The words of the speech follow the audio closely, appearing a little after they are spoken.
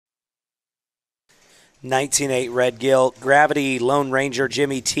19.8 red gilt. Gravity Lone Ranger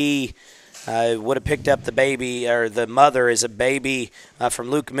Jimmy T would have picked up the baby, or the mother is a baby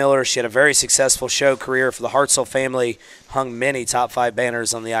from Luke Miller. She had a very successful show career for the Hartzell family, hung many top 5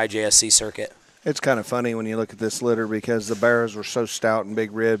 banners on the IJSC circuit. It's kind of funny when you look at this litter because the bears were so stout and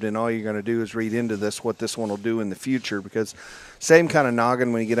big-ribbed, and all you're going to do is read into this what this one will do in the future, because same kind of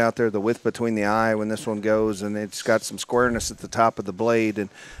noggin when you get out there, the width between the eye when this one goes, and it's got some squareness at the top of the blade,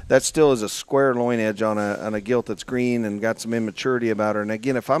 and that still is a square loin edge on a gilt that's green and got some immaturity about her. And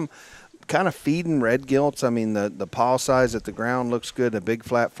again, if I'm kind of feeding red gilts, I mean, the paw size at the ground looks good, a big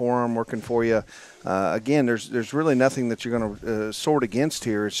flat forearm working for you. Again, there's really nothing that you're going to sort against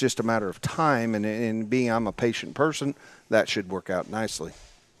here. It's just a matter of time, and being I'm a patient person, that should work out nicely.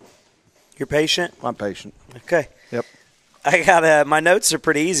 You're patient? I'm patient. Okay. Yep. I got my notes are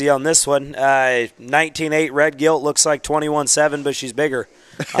pretty easy on this one. 19.8 red gilt, looks like 21.7, but she's bigger.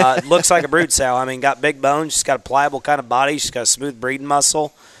 Looks like a brood sow. I mean, got big bones. She's got a pliable kind of body. She's got a smooth breeding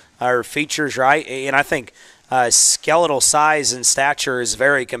muscle. Her features right, and I think skeletal size and stature is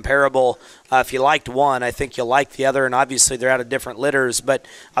very comparable. If you liked one, I think you'll like the other, and obviously they're out of different litters, but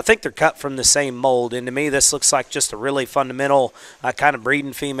I think they're cut from the same mold, and to me this looks like just a really fundamental kind of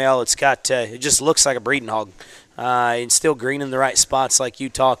breeding female. It's got it just looks like a breeding hog, and still green in the right spots like you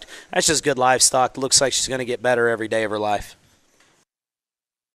talked. That's just good livestock. Looks like she's going to get better every day of her life.